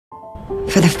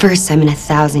For the first time in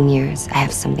 1,000 years, I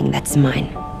have something that's mine.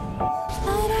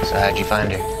 So how'd you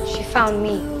find her? She found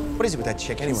me. What is it with that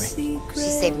chick anyway? She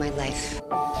saved my life.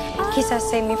 Kisa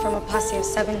saved me from a posse of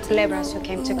 7 culebras who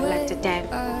came to collect the dead.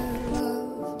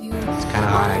 It's kind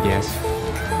of hot, I guess.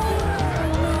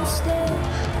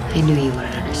 I knew you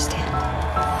wouldn't understand.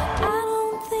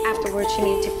 Afterwards, she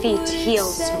needed to feed, to heal,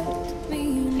 so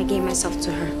I gave myself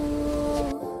to her.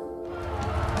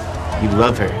 You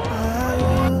love her.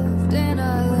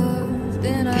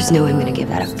 There's no way I'm gonna give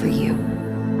that up for you.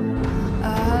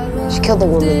 She killed the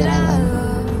woman that I love.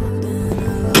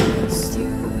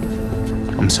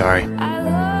 I'm sorry.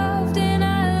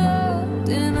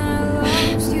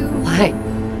 Why?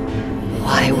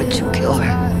 Why would you kill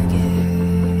her?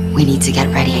 We need to get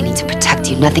ready. I need to protect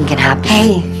you. Nothing can happen.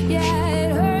 Hey!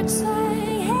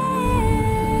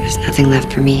 There's nothing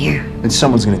left for me here. And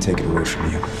someone's gonna take it away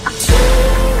from you.